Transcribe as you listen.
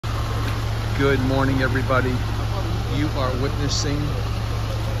Good morning, everybody. You are witnessing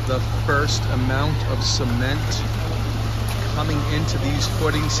the first amount of cement coming into these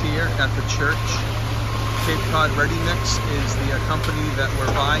footings here at the church. Cape Cod Ready Mix is the company that we're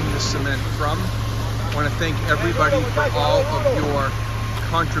buying the cement from. I want to thank everybody for all of your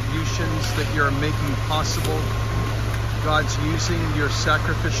contributions that you're making possible. God's using your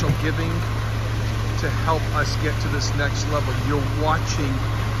sacrificial giving to help us get to this next level. You're watching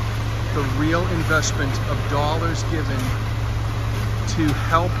the real investment of dollars given to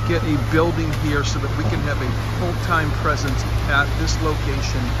help get a building here so that we can have a full-time presence at this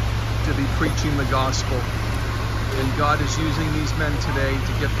location to be preaching the gospel. And God is using these men today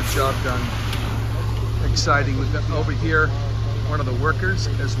to get the job done. Exciting. We've got over here one of the workers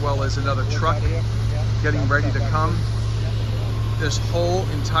as well as another truck getting ready to come. This whole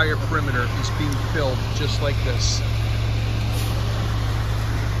entire perimeter is being filled just like this.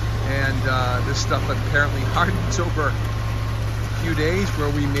 And this stuff apparently hardens over a few days, where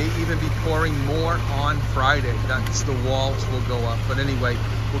we may even be pouring more on Friday. That's the walls will go up. But anyway,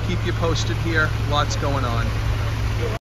 we'll keep you posted here. Lots going on.